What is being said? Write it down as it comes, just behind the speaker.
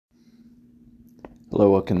Hello,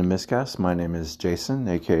 welcome to Miscast. My name is Jason,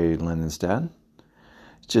 aka Lennon's dad.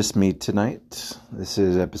 Just me tonight. This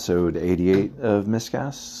is episode 88 of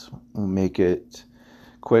Miscast. We'll make it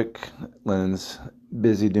quick. Lennon's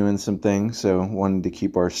busy doing some things, so wanted to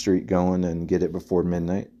keep our streak going and get it before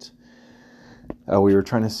midnight. We were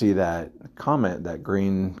trying to see that comet, that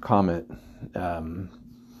green comet, and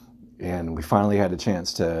we finally had a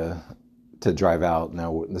chance to drive out.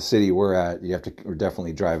 Now, the city we're at, you have to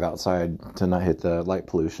definitely drive outside to not hit the light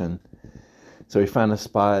pollution. So we found a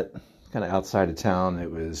spot kind of outside of town. It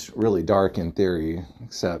was really dark in theory,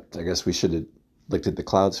 except I guess we should have looked at the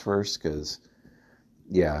clouds first because,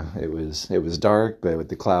 yeah, it was dark, but with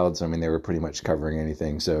the clouds, I mean, they were pretty much covering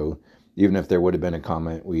anything. So even if there would have been a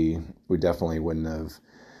comet, we definitely wouldn't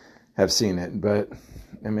have seen it. But,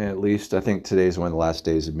 I mean, at least I think today's one of the last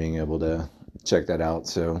days of being able to check that out.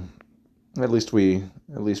 So at least we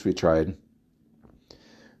tried.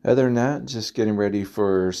 Other than that, just getting ready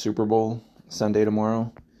for Super Bowl Sunday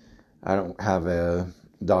tomorrow. I don't have a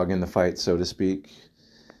dog in the fight, so to speak.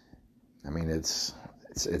 I mean, it's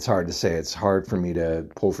hard to say. It's hard for me to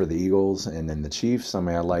pull for the Eagles and then the Chiefs. I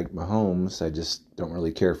mean, I like Mahomes. I just don't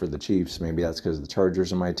really care for the Chiefs. Maybe that's because the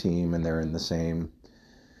Chargers are my team and they're in the same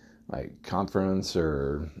like conference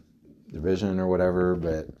or division or whatever,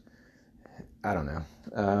 but I don't know.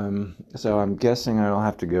 So I'm guessing I'll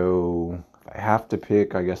have to go. If I have to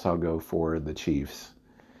pick, I guess I'll go for the Chiefs,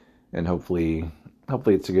 and hopefully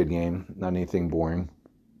it's a good game, not anything boring.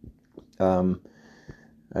 Other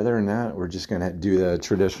than that, we're just gonna do the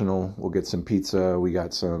traditional. We'll get some pizza. We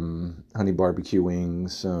got some honey barbecue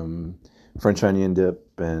wings, some French onion dip,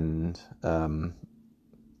 and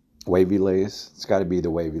wavy Lays. It's got to be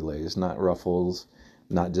the wavy Lays, not Ruffles.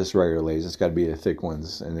 Not just regular Lay's, it's got to be the thick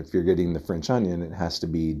ones. And if you're getting the French onion, it has to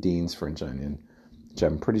be Dean's French onion, which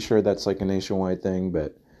I'm pretty sure that's like a nationwide thing,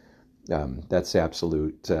 but that's the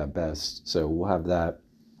absolute best. So we'll have that.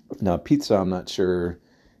 Now, pizza, I'm not sure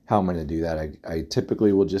how I'm going to do that. I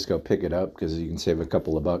typically will just go pick it up because you can save a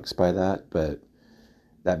couple of bucks by that. But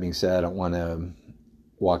that being said, I don't want to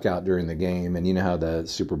walk out during the game. And you know how the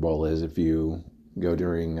Super Bowl is. If you go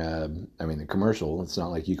during, the commercial, it's not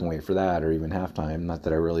like you can wait for that or even halftime. Not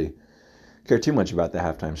that I really care too much about the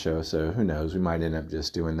halftime show, so who knows? We might end up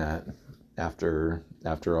just doing that after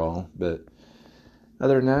all. But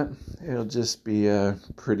other than that, it'll just be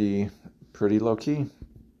pretty low key.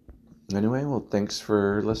 Anyway, well, thanks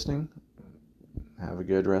for listening. Have a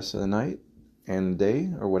good rest of the night and day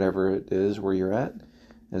or whatever it is where you're at.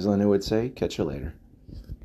 As Lena would say, catch you later.